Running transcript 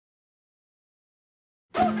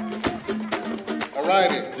Arriving,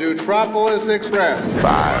 Zootropolis Express.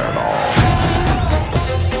 Fireball.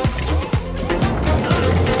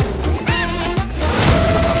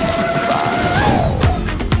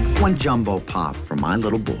 One jumbo pop for my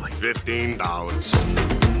little boy. $15.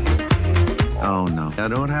 Oh, no. I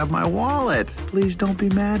don't have my wallet. Please don't be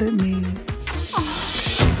mad at me.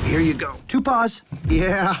 Here you go. 2 paws.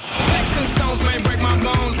 Yeah. Stones may break my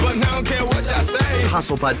bones, but I don't care what y'all say.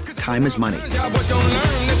 Hustle, bud. Time is money. Y'all but don't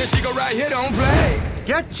learn that the shit go right here, don't play.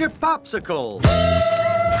 Get your popsicles.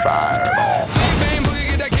 Fireball. Bang, bang, boogie,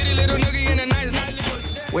 get that kitty little noogie in a nice little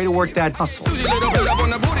set. Way to work that hustle. Susie little pulled up on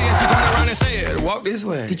the booty and she turned around and said, walk this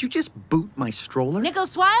way. Did you just boot my stroller?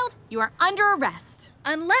 Nicholas Wilde, you are under arrest.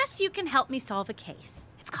 Unless you can help me solve a case.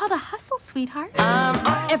 It's called a hustle, sweetheart.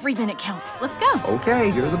 Every minute counts. Let's go.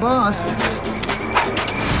 Okay, you're the boss.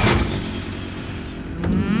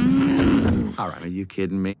 All right, are you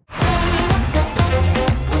kidding me?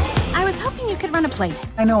 I was hoping you could run a plate.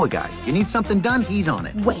 I know a guy. You need something done, he's on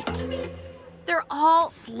it. Wait. They're all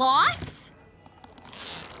sloths?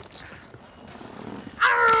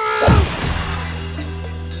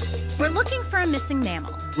 We're looking for a missing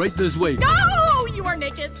mammal. Right this way. No! You are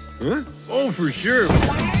naked. Huh? Oh, for sure.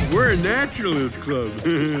 We're a naturalist club.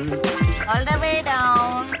 All the way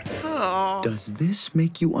down. Oh. Does this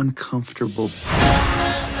make you uncomfortable?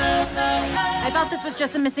 I thought this was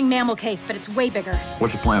just a missing mammal case, but it's way bigger.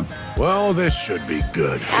 What's your plan? Well, this should be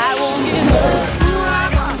good. I won't get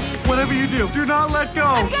Whatever you do not let go.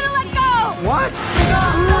 I'm gonna let go! What?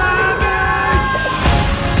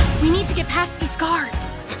 We need to get past these guards.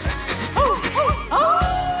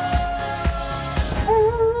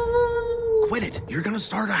 Quit it. You're gonna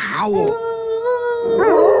start a howl.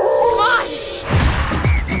 Come on!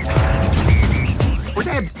 We're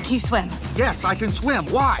dead. Can you swim? Yes, I can swim.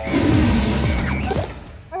 Why?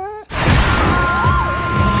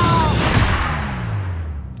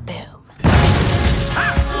 Boom.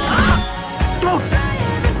 Don't!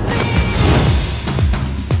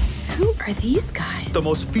 Who are these guys? The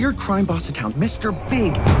most feared crime boss in town, Mr.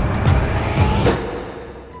 Big.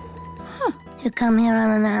 You come here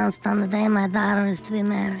unannounced on the day my daughter is to be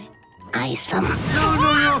married. Isom.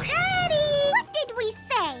 No. Daddy! What did we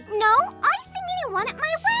say? No icing anyone at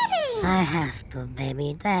my wedding! I have to,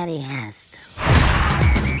 baby. Daddy has to.